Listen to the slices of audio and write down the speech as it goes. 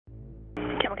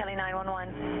County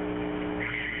 911.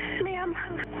 Ma'am,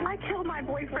 I killed my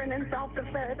boyfriend in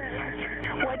self-defense.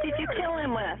 What did you kill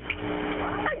him with?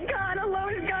 A gun, a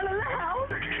loaded gun in the house.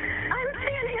 I'm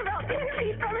standing about 10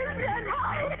 feet from his dead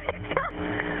body.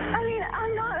 I mean,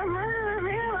 I'm not a murderer,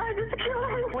 ma'am. I just killed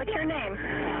him. What's your name?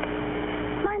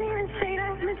 My name is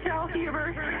Shanya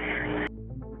Hubers.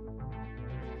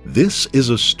 This is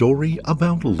a story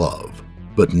about love,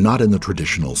 but not in the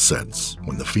traditional sense,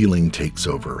 when the feeling takes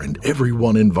over and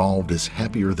everyone involved is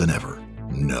happier than ever.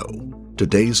 No,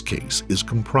 today's case is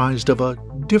comprised of a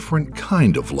different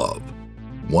kind of love,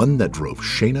 one that drove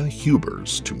Shanya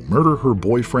Hubers to murder her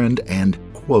boyfriend and,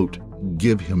 quote,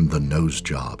 give him the nose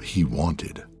job he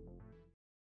wanted.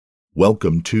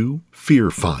 Welcome to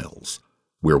Fear Files,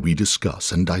 where we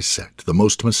discuss and dissect the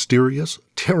most mysterious,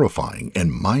 terrifying,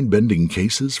 and mind-bending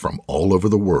cases from all over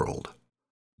the world.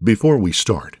 Before we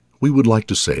start, we would like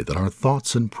to say that our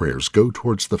thoughts and prayers go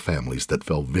towards the families that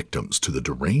fell victims to the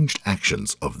deranged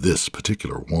actions of this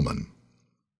particular woman.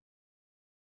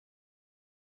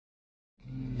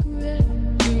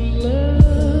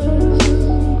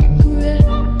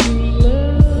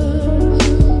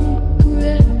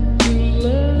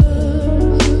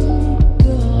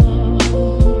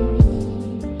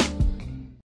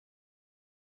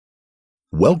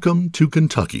 Welcome to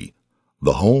Kentucky,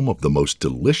 the home of the most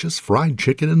delicious fried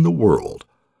chicken in the world.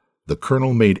 The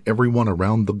Colonel made everyone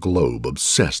around the globe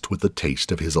obsessed with the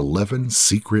taste of his 11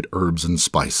 secret herbs and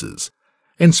spices.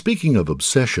 And speaking of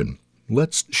obsession,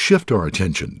 let's shift our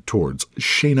attention towards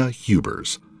Shanya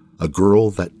Hubers, a girl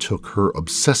that took her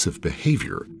obsessive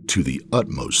behavior to the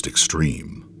utmost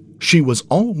extreme. She was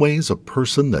always a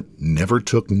person that never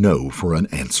took no for an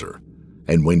answer,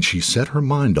 and when she set her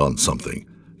mind on something,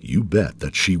 you bet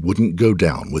that she wouldn't go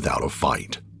down without a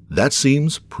fight. That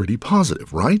seems pretty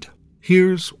positive, right?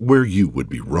 Here's where you would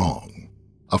be wrong.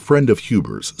 A friend of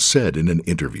Hubers said in an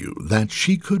interview that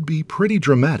she could be pretty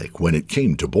dramatic when it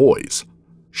came to boys.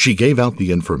 She gave out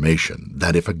the information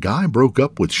that if a guy broke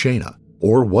up with Shayna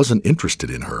or wasn't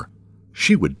interested in her,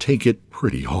 she would take it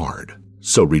pretty hard.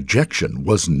 So rejection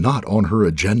was not on her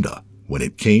agenda when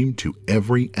it came to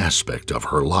every aspect of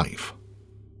her life.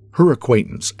 Her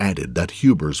acquaintance added that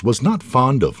Hubers was not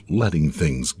fond of letting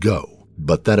things go,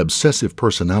 but that obsessive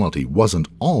personality wasn't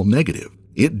all negative.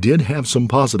 It did have some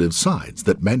positive sides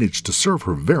that managed to serve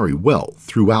her very well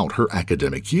throughout her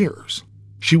academic years.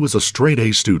 She was a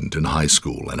straight-A student in high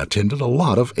school and attended a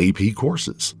lot of AP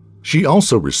courses. She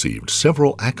also received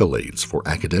several accolades for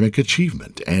academic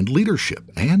achievement and leadership,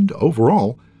 and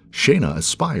overall, Shayna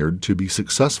aspired to be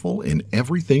successful in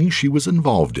everything she was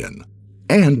involved in.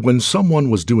 And when someone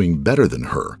was doing better than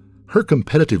her, her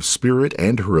competitive spirit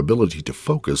and her ability to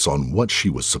focus on what she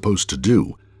was supposed to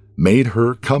do made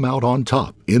her come out on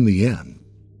top in the end.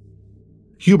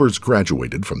 Hubers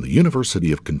graduated from the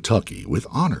University of Kentucky with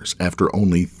honors after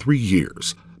only 3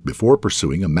 years before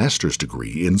pursuing a master's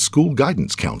degree in school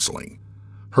guidance counseling.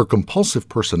 Her compulsive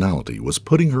personality was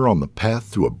putting her on the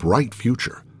path to a bright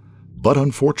future, but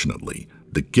unfortunately,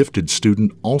 the gifted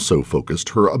student also focused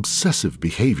her obsessive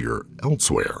behavior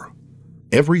elsewhere.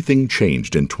 Everything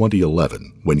changed in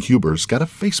 2011 when Hubers got a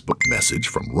Facebook message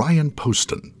from Ryan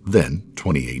Poston, then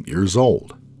 28 years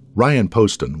old. Ryan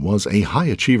Poston was a high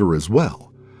achiever as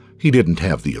well. He didn't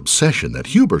have the obsession that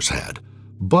Hubers had,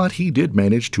 but he did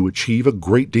manage to achieve a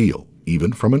great deal,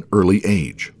 even from an early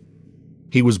age.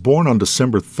 He was born on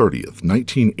December 30th,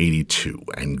 1982,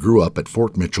 and grew up at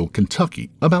Fort Mitchell, Kentucky,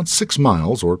 about 6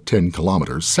 miles or 10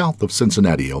 kilometers south of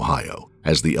Cincinnati, Ohio,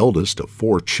 as the eldest of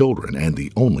 4 children and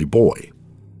the only boy.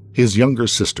 His younger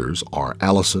sisters are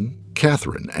Allison,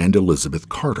 Catherine, and Elizabeth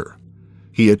Carter.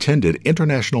 He attended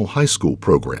international high school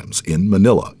programs in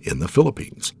Manila in the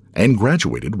Philippines and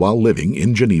graduated while living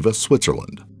in Geneva,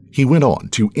 Switzerland. He went on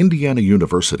to Indiana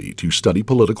University to study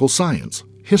political science,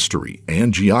 history,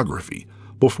 and geography,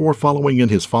 before following in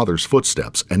his father's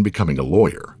footsteps and becoming a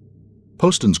lawyer.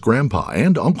 Poston's grandpa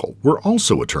and uncle were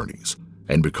also attorneys,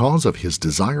 and because of his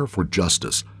desire for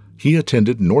justice, he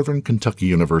attended Northern Kentucky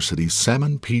University's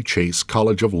Salmon P. Chase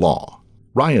College of Law.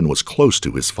 Ryan was close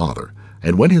to his father,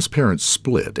 and when his parents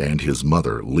split and his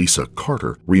mother, Lisa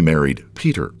Carter, remarried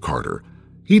Peter Carter,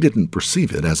 he didn't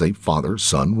perceive it as a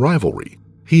father-son rivalry.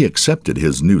 He accepted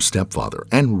his new stepfather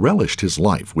and relished his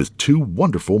life with 2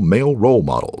 wonderful male role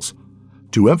models.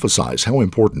 To emphasize how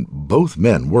important both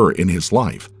men were in his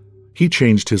life, he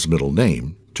changed his middle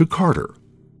name to Carter.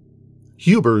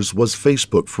 Hubers was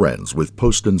Facebook friends with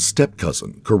Poston's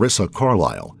step-cousin, Carissa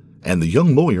Carlisle, and the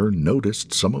young lawyer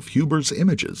noticed some of Hubers'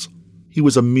 images. He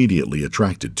was immediately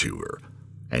attracted to her,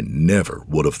 and never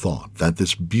would have thought that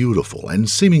this beautiful and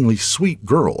seemingly sweet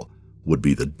girl would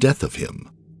be the death of him.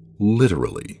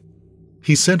 Literally.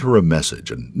 He sent her a message,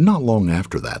 and not long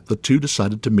after that, the two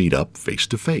decided to meet up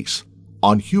face-to-face.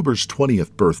 On Hubers'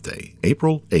 20th birthday,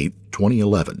 April 8,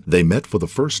 2011, they met for the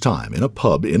first time in a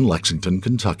pub in Lexington,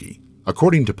 Kentucky.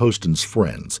 According to Poston's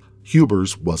friends,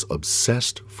 Hubers was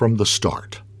obsessed from the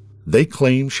start. They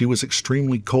claim she was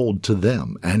extremely cold to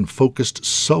them and focused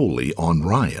solely on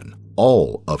Ryan.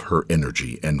 All of her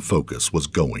energy and focus was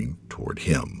going toward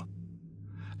him.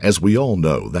 As we all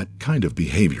know, that kind of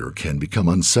behavior can become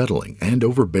unsettling and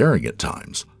overbearing at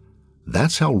times.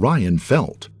 That's how Ryan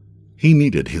felt. He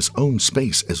needed his own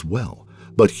space as well,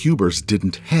 but Hubers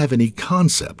didn't have any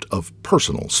concept of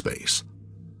personal space.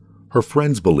 Her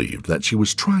friends believed that she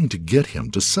was trying to get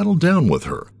him to settle down with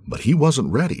her, but he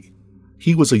wasn't ready.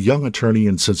 He was a young attorney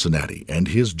in Cincinnati, and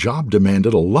his job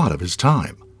demanded a lot of his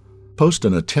time.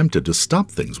 Poston attempted to stop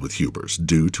things with Hubers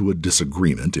due to a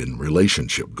disagreement in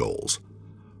relationship goals.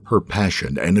 Her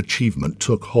passion and achievement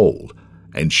took hold,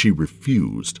 and she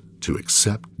refused to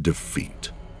accept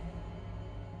defeat.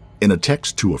 In a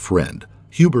text to a friend,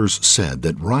 Hubers said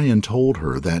that Ryan told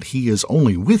her that he is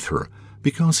only with her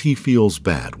because he feels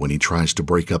bad when he tries to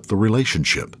break up the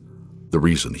relationship. The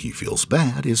reason he feels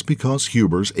bad is because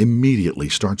Hubers immediately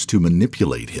starts to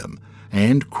manipulate him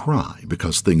and cry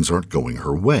because things aren't going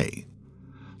her way.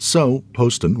 So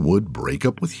Poston would break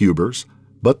up with Hubers,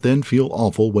 but then feel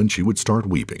awful when she would start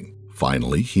weeping.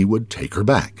 Finally, he would take her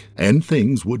back, and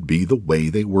things would be the way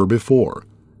they were before.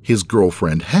 His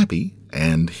girlfriend happy,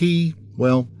 and he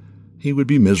would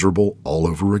be miserable all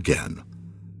over again.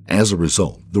 As a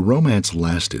result, the romance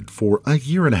lasted for a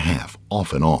year and a half,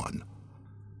 off and on.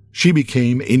 She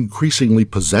became increasingly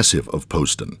possessive of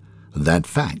Poston. That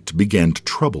fact began to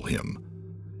trouble him.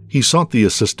 He sought the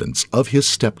assistance of his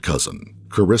step-cousin,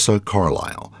 Carissa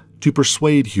Carlisle, to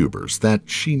persuade Hubers that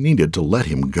she needed to let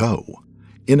him go.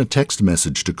 In a text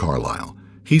message to Carlisle,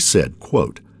 he said,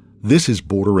 quote, "This is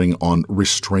bordering on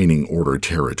restraining order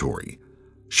territory.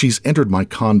 She's entered my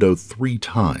condo 3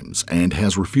 times and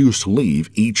has refused to leave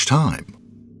each time."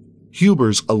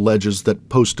 Hubers alleges that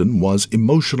Poston was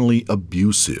emotionally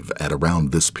abusive at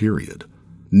around this period.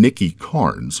 Nikki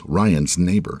Carnes, Ryan's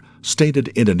neighbor, stated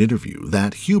in an interview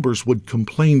that Hubers would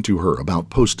complain to her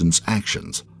about Poston's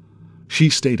actions. She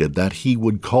stated that he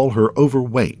would call her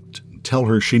overweight, tell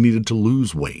her she needed to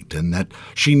lose weight, and that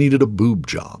she needed a boob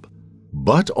job.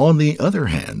 But on the other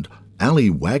hand, Allie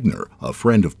Wagner, a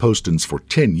friend of Poston's for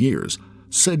 10 years,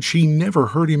 said she never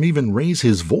heard him even raise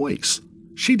his voice.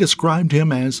 She described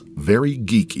him as very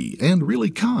geeky and really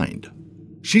kind.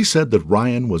 She said that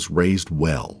Ryan was raised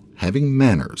well, having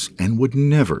manners, and would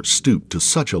never stoop to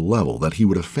such a level that he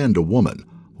would offend a woman,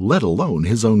 let alone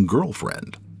his own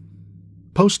girlfriend.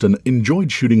 Poston enjoyed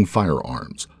shooting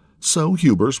firearms, so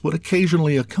Hubers would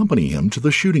occasionally accompany him to the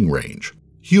shooting range.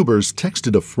 Hubers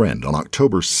texted a friend on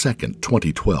October 2,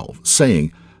 2012,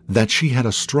 saying that she had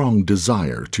a strong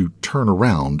desire to turn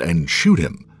around and shoot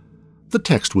him. The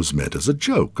text was meant as a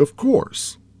joke, of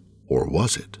course. Or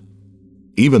was it?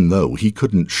 Even though he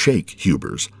couldn't shake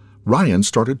Hubers, Ryan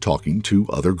started talking to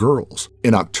other girls.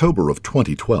 In October of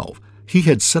 2012, he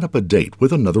had set up a date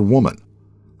with another woman.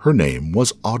 Her name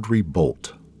was Audrey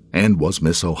Bolt and was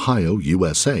Miss Ohio,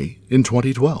 USA in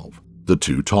 2012. The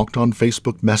two talked on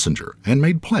Facebook Messenger and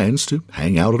made plans to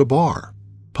hang out at a bar.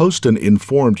 Poston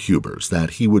informed Hubers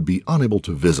that he would be unable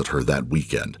to visit her that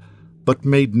weekend, but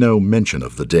made no mention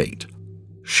of the date.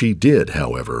 She did,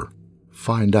 however,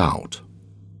 find out.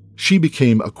 She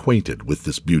became acquainted with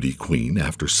this beauty queen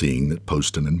after seeing that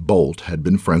Poston and Bolt had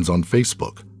been friends on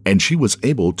Facebook, and she was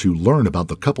able to learn about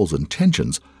the couple's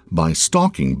intentions by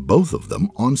stalking both of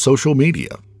them on social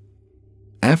media.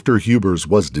 After Hubers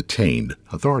was detained,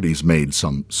 authorities made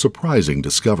some surprising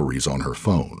discoveries on her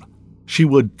phone. She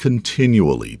would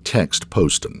continually text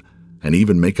Poston and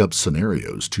even make up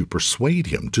scenarios to persuade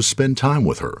him to spend time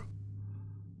with her.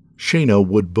 Shayna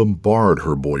would bombard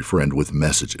her boyfriend with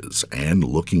messages, and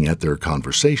looking at their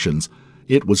conversations,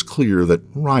 it was clear that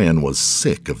Ryan was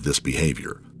sick of this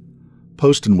behavior.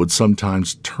 Poston would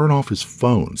sometimes turn off his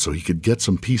phone so he could get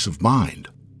some peace of mind.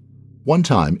 One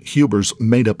time, Hubers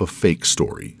made up a fake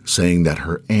story, saying that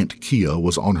her Aunt Kia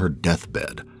was on her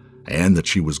deathbed and that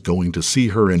she was going to see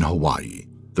her in Hawaii.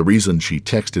 The reason she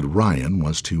texted Ryan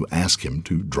was to ask him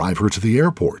to drive her to the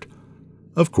airport.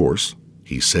 Of course,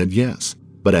 he said yes,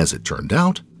 but as it turned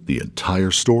out, the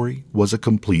entire story was a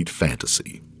complete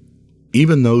fantasy.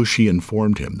 Even though she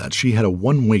informed him that she had a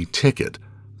one-way ticket,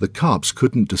 the cops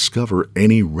couldn't discover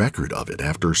any record of it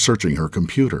after searching her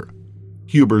computer.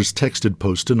 Hubers texted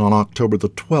Poston on October the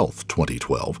 12th,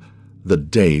 2012, the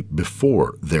day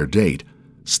before their date,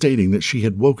 stating that she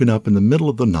had woken up in the middle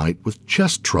of the night with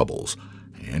chest troubles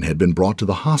and had been brought to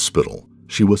the hospital.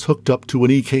 She was hooked up to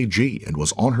an EKG and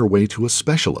was on her way to a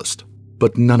specialist.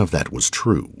 But none of that was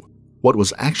true. What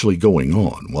was actually going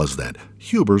on was that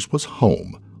Hubers was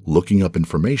home, looking up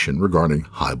information regarding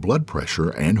high blood pressure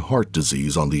and heart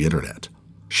disease on the internet.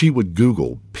 She would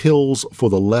Google pills for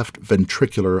the left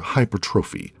ventricular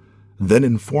hypertrophy, then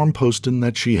inform Poston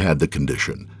that she had the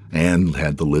condition and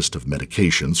had the list of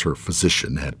medications her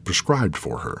physician had prescribed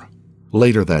for her.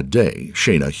 Later that day,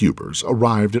 Shayna Hubers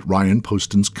arrived at Ryan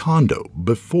Poston's condo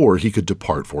before he could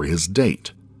depart for his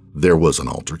date. There was an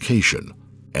altercation,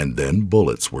 and then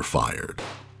bullets were fired.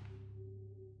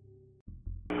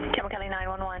 Campbell County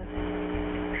 911.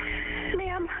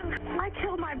 Ma'am, I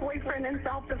killed my boyfriend in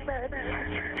self-defense.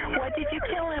 What did you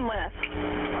kill him with?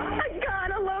 A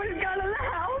gun, a loaded gun in the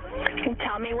house.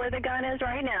 Tell me where the gun is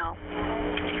right now.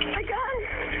 The gun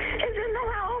is in the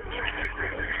house.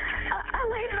 I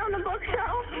laid it on the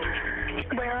bookshelf.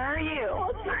 Where are you?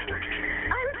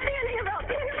 I'm standing about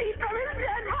 10 feet from his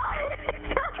dead body.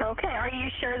 Okay, are you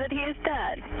sure that he is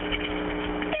dead?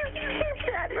 He's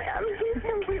dead, ma'am. He's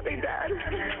completely dead.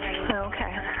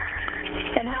 Okay.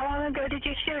 And how long ago did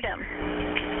you shoot him?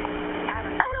 I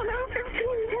don't know, 10 or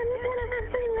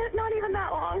 15 minutes, not even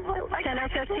that long. Like 10 or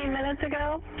 15 minutes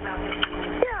ago?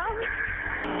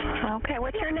 Yeah. Okay,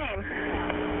 what's your name?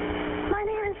 My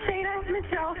name is Shayna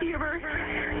Hubers.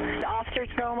 The officers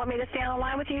don't want me to stay on the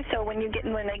line with you, so when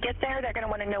they get there, they're going to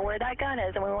want to know where that gun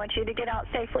is, and we want you to get out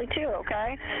safely too,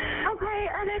 okay? Okay,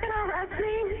 are they going to arrest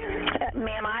me?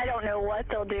 Ma'am, I don't know what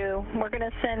they'll do. We're going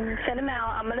to send them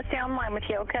out. I'm going to stay on the line with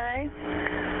you, okay?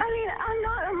 I mean, I'm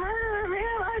not a murderer,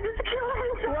 ma'am. I just killed him.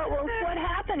 What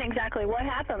happened exactly? What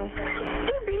happened?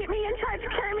 He beat me and tried to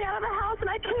carry me out of the house, and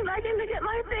I came back in to get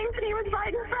my things, and he was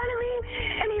right in front of me,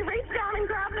 and he reached down and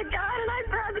grabbed the gun, and I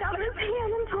grabbed it out of his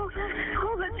hand and pulled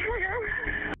the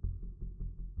trigger.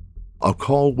 A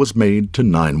call was made to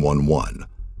 911.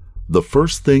 The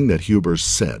first thing that Hubers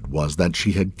said was that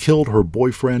she had killed her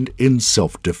boyfriend in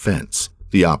self-defense.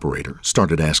 The operator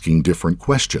started asking different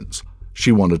questions.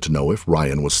 She wanted to know if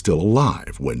Ryan was still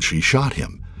alive when she shot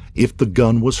him, if the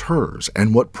gun was hers,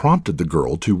 and what prompted the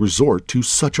girl to resort to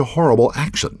such a horrible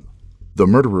action. The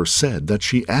murderer said that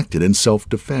she acted in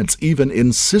self-defense, even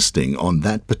insisting on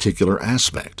that particular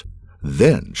aspect.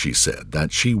 Then she said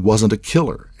that she wasn't a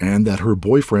killer and that her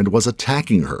boyfriend was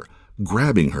attacking her,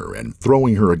 grabbing her and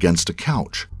throwing her against a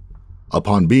couch.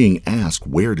 Upon being asked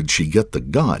where did she get the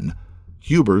gun,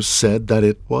 Hubers said that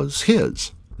it was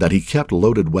his, that he kept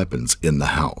loaded weapons in the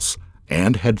house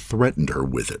and had threatened her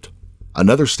with it.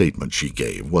 Another statement she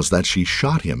gave was that she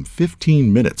shot him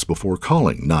 15 minutes before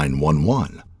calling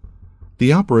 911.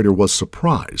 The operator was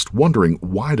surprised, wondering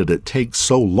why did it take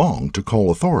so long to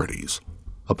call authorities.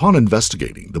 Upon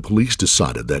investigating, the police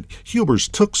decided that Hubers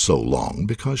took so long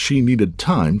because she needed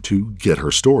time to get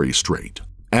her story straight.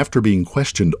 After being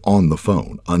questioned on the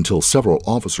phone until several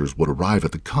officers would arrive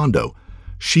at the condo,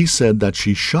 she said that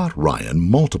she shot Ryan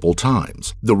multiple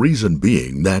times, the reason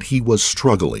being that he was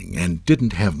struggling and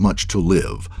didn't have much to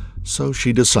live, so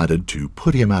she decided to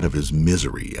put him out of his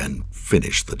misery and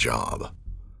finish the job.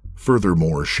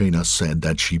 Furthermore, Shayna said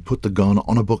that she put the gun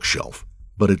on a bookshelf,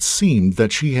 but it seemed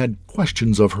that she had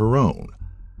questions of her own.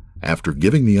 After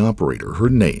giving the operator her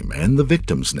name and the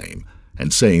victim's name,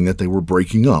 and saying that they were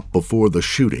breaking up before the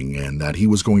shooting and that he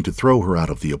was going to throw her out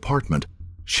of the apartment,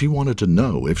 she wanted to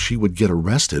know if she would get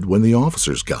arrested when the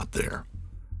officers got there.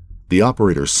 The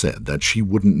operator said that she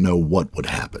wouldn't know what would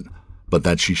happen, but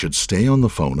that she should stay on the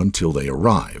phone until they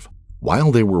arrive.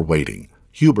 While they were waiting,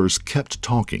 Hubers kept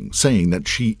talking, saying that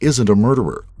she isn't a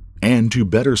murderer, and to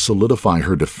better solidify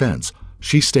her defense,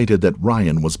 she stated that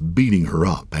Ryan was beating her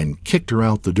up and kicked her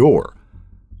out the door.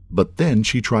 But then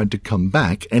she tried to come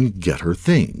back and get her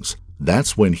things.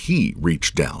 That's when he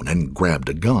reached down and grabbed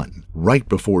a gun, right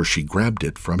before she grabbed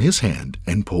it from his hand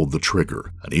and pulled the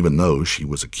trigger. And even though she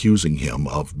was accusing him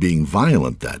of being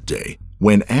violent that day,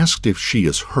 when asked if she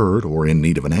is hurt or in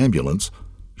need of an ambulance,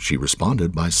 she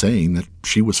responded by saying that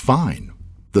she was fine.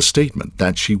 The statement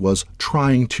that she was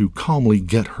trying to calmly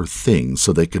get her things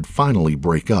so they could finally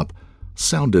break up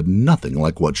sounded nothing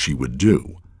like what she would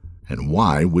do. And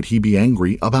why would he be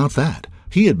angry about that?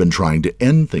 He had been trying to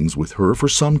end things with her for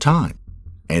some time,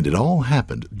 and it all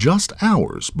happened just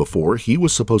hours before he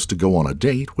was supposed to go on a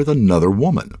date with another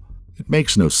woman. It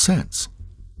makes no sense.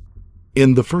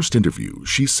 In the first interview,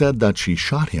 she said that she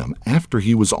shot him after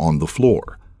he was on the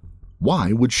floor.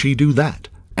 Why would she do that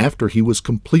after he was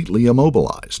completely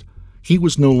immobilized? He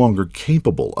was no longer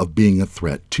capable of being a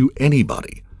threat to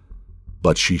anybody.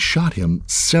 But she shot him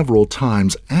several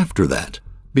times after that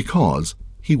because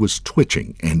he was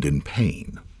twitching and in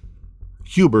pain.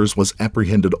 Hubers was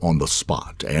apprehended on the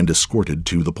spot and escorted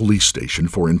to the police station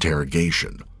for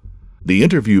interrogation. The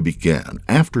interview began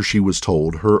after she was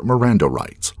told her Miranda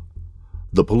rights.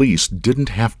 The police didn't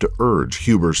have to urge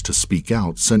Hubers to speak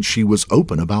out since she was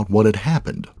open about what had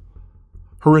happened.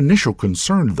 Her initial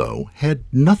concern, though, had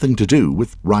nothing to do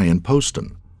with Ryan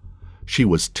Poston. She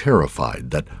was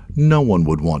terrified that no one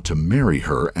would want to marry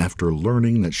her after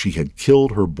learning that she had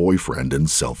killed her boyfriend in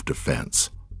self-defense.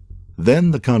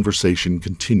 Then the conversation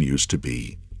continues to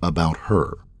be about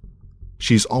her.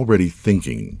 She's already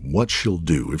thinking what she'll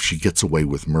do if she gets away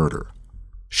with murder.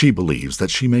 She believes that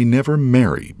she may never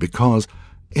marry because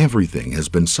everything has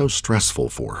been so stressful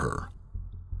for her.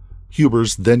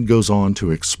 Hubers then goes on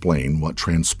to explain what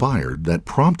transpired that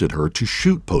prompted her to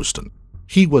shoot Poston.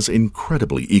 He was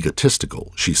incredibly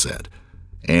egotistical, she said,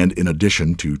 and in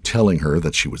addition to telling her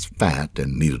that she was fat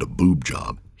and needed a boob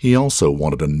job, he also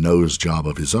wanted a nose job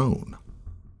of his own.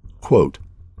 Quote,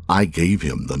 "I gave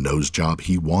him the nose job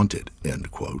he wanted,"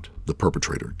 end quote, the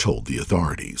perpetrator told the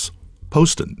authorities.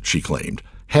 Poston, she claimed,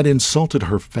 had insulted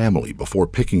her family before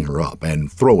picking her up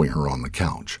and throwing her on the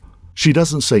couch. She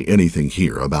doesn't say anything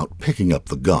here about picking up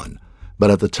the gun,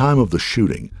 but at the time of the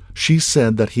shooting, she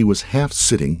said that he was half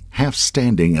sitting, half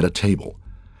standing at a table,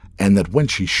 and that when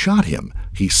she shot him,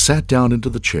 he sat down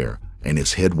into the chair and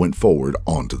his head went forward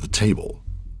onto the table.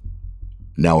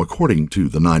 Now, according to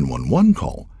the 911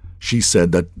 call, she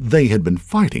said that they had been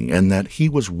fighting and that he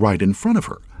was right in front of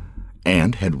her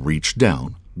and had reached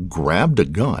down, grabbed a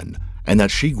gun, and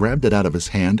that she grabbed it out of his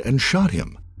hand and shot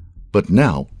him. But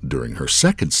now, during her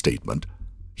second statement,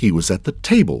 he was at the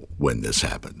table when this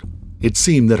happened. It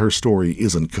seemed that her story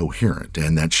isn't coherent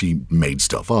and that she made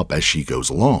stuff up as she goes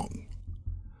along.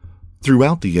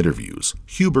 Throughout the interviews,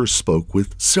 Hubers spoke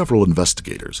with several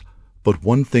investigators, but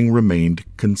one thing remained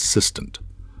consistent.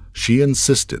 She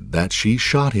insisted that she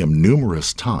shot him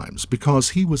numerous times because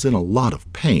he was in a lot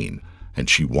of pain and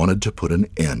she wanted to put an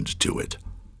end to it.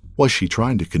 Was she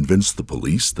trying to convince the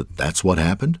police that that's what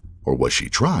happened, or was she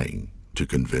trying to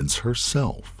convince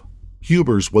herself?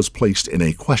 Hubers was placed in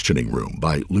a questioning room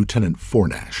by Lieutenant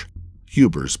Fornash.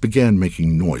 Hubers began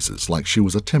making noises like she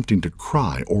was attempting to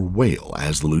cry or wail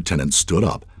as the lieutenant stood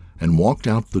up and walked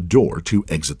out the door to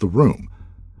exit the room.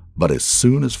 But as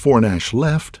soon as Fornash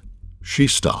left, she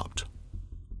stopped.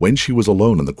 When she was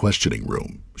alone in the questioning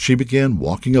room, she began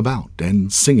walking about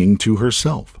and singing to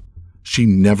herself. She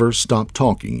never stopped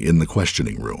talking in the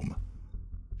questioning room.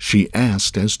 She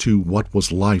asked as to what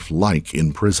was life like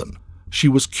in prison. She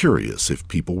was curious if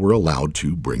people were allowed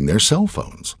to bring their cell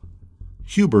phones.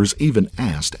 Hubers even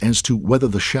asked as to whether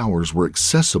the showers were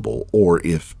accessible or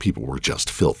if people were just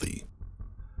filthy.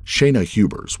 Shayna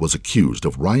Hubers was accused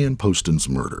of Ryan Poston's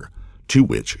murder, to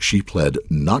which she pled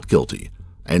not guilty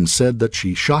and said that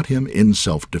she shot him in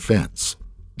self-defense.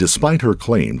 Despite her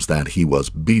claims that he was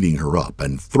beating her up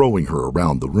and throwing her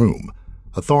around the room,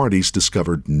 authorities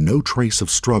discovered no trace of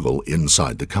struggle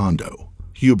inside the condo.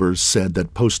 Hubers said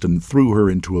that Poston threw her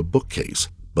into a bookcase,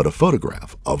 but a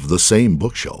photograph of the same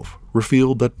bookshelf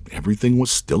revealed that everything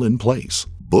was still in place.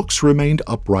 Books remained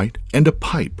upright and a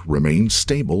pipe remained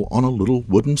stable on a little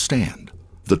wooden stand.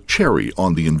 The cherry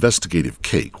on the investigative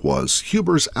cake was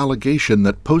Hubers' allegation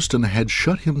that Poston had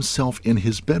shut himself in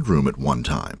his bedroom at one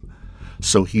time.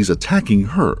 So he's attacking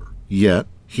her, yet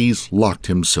he's locked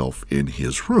himself in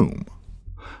his room.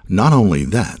 Not only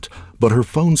that, but her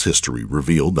phone's history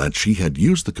revealed that she had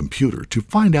used the computer to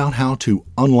find out how to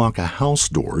unlock a house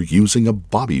door using a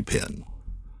bobby pin.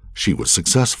 She was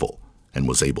successful and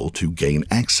was able to gain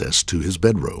access to his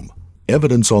bedroom.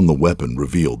 Evidence on the weapon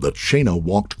revealed that Shayna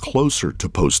walked closer to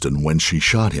Poston when she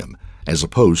shot him, as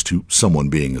opposed to someone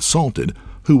being assaulted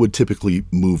who would typically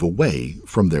move away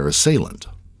from their assailant.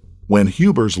 When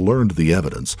Hubers learned the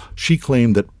evidence, she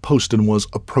claimed that Poston was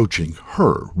approaching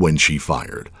her when she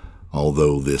fired,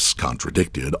 although this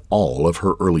contradicted all of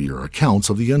her earlier accounts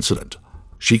of the incident.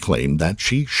 She claimed that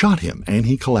she shot him and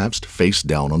he collapsed face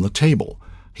down on the table.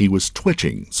 He was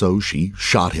twitching, so she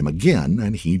shot him again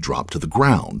and he dropped to the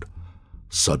ground.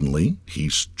 Suddenly,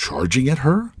 he's charging at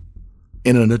her?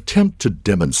 In an attempt to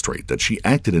demonstrate that she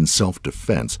acted in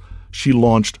self-defense, she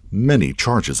launched many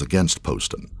charges against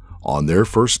Poston. On their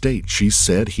first date, she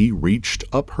said he reached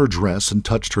up her dress and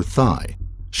touched her thigh.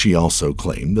 She also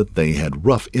claimed that they had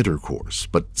rough intercourse,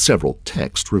 but several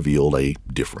texts revealed a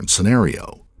different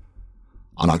scenario.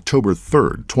 On October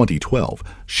 3, 2012,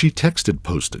 she texted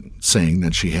Poston saying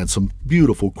that she had some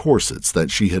beautiful corsets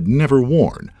that she had never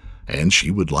worn, and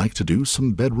she would like to do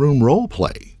some bedroom role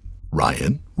play.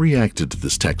 Ryan reacted to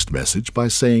this text message by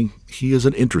saying he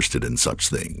isn't interested in such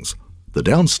things. The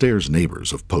downstairs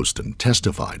neighbors of Poston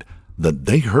testified that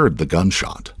they heard the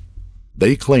gunshot.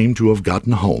 They claimed to have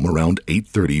gotten home around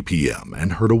 8:30 p.m.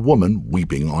 and heard a woman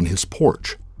weeping on his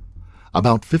porch.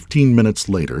 About 15 minutes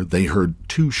later, they heard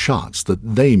 2 shots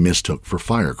that they mistook for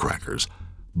firecrackers,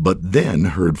 but then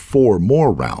heard 4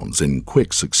 more rounds in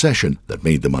quick succession that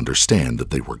made them understand that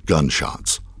they were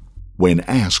gunshots. When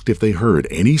asked if they heard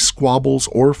any squabbles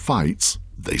or fights,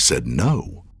 they said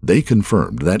no. They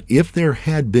confirmed that if there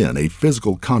had been a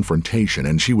physical confrontation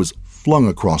and she was flung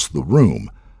across the room,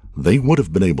 they would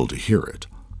have been able to hear it.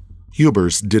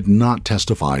 Hubers did not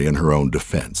testify in her own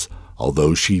defense,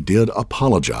 although she did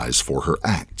apologize for her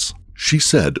acts. She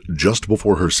said just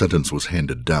before her sentence was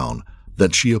handed down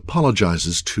that she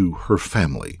apologizes to her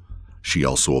family. She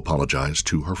also apologized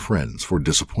to her friends for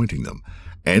disappointing them,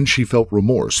 and she felt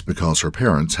remorse because her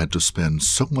parents had to spend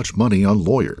so much money on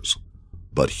lawyers.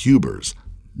 But Hubers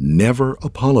never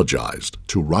apologized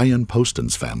to Ryan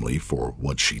Poston's family for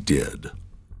what she did.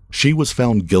 She was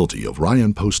found guilty of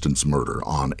Ryan Poston's murder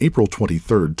on April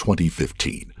 23,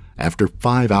 2015, after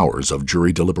 5 hours of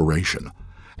jury deliberation,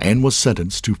 and was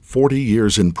sentenced to 40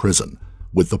 years in prison,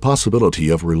 with the possibility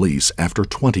of release after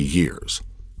 20 years.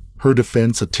 Her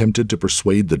defense attempted to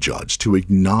persuade the judge to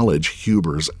acknowledge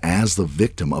Hubers as the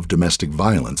victim of domestic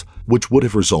violence, which would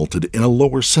have resulted in a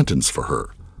lower sentence for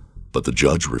her. But the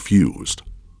judge refused.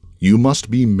 You must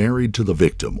be married to the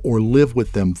victim or live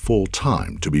with them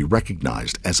full-time to be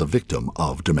recognized as a victim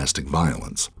of domestic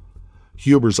violence.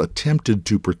 Hubers attempted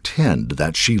to pretend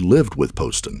that she lived with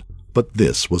Poston, but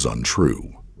this was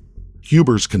untrue.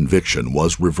 Hubers' conviction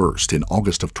was reversed in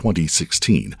August of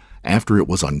 2016 after it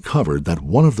was uncovered that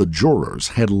one of the jurors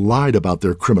had lied about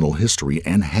their criminal history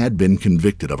and had been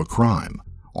convicted of a crime.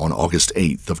 On August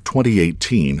 8th of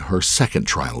 2018, her second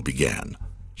trial began.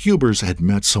 Hubers had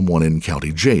met someone in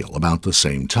county jail about the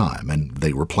same time, and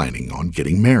they were planning on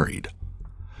getting married.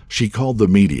 She called the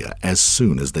media as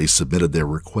soon as they submitted their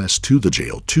request to the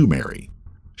jail to marry.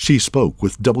 She spoke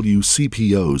with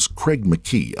WCPO's Craig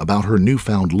McKee about her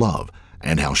newfound love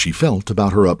and how she felt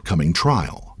about her upcoming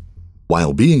trial.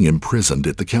 While being imprisoned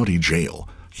at the county jail,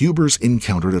 Hubers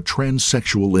encountered a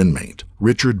transsexual inmate,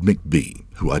 Richard McBee,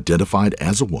 who identified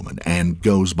as a woman and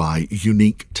goes by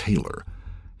Unique Taylor.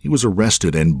 He was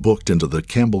arrested and booked into the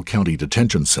Campbell County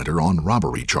Detention Center on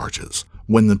robbery charges.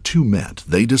 When the two met,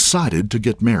 they decided to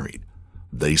get married.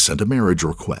 They sent a marriage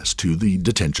request to the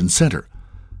detention center.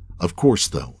 Of course,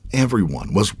 though,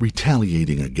 everyone was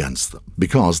retaliating against them.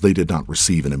 Because they did not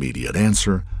receive an immediate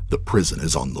answer, the prison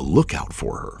is on the lookout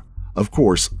for her. Of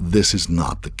course, this is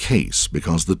not the case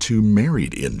because the two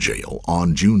married in jail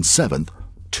on June 7th,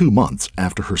 2 months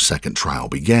after her second trial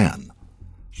began.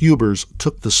 Hubers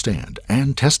took the stand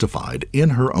and testified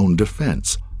in her own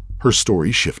defense. Her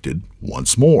story shifted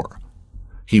once more.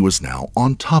 He was now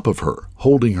on top of her,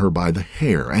 holding her by the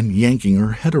hair and yanking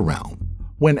her head around.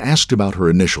 When asked about her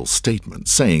initial statement,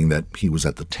 saying that he was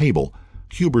at the table,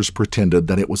 Hubers pretended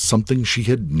that it was something she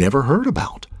had never heard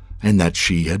about, and that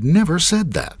she had never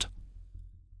said that.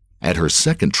 At her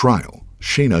second trial,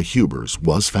 Shayna Hubers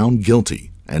was found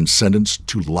guilty and sentenced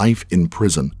to life in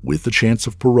prison with the chance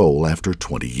of parole after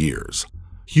 20 years.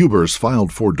 Hubers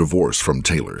filed for divorce from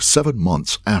Taylor 7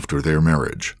 months after their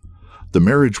marriage. The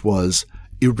marriage was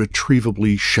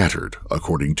irretrievably shattered,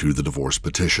 according to the divorce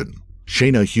petition.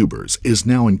 Shayna Hubers is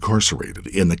now incarcerated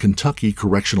in the Kentucky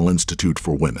Correctional Institute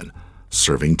for Women,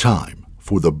 serving time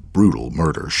for the brutal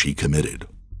murder she committed.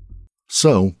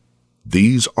 So,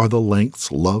 these are the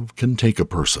lengths love can take a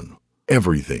person.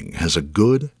 Everything has a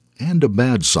good and a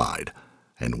bad side,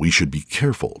 and we should be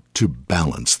careful to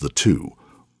balance the two,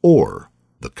 or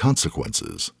the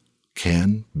consequences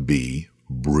can be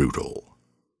brutal.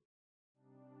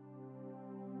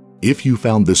 If you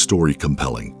found this story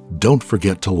compelling, don't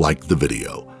forget to like the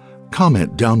video,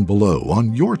 comment down below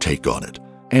on your take on it,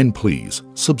 and please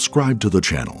subscribe to the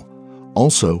channel.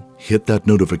 Also, hit that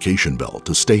notification bell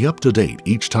to stay up to date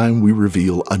each time we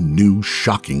reveal a new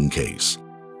shocking case.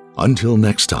 Until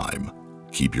next time,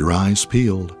 keep your eyes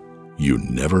peeled. You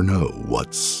never know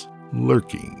what's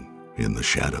lurking in the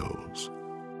shadows.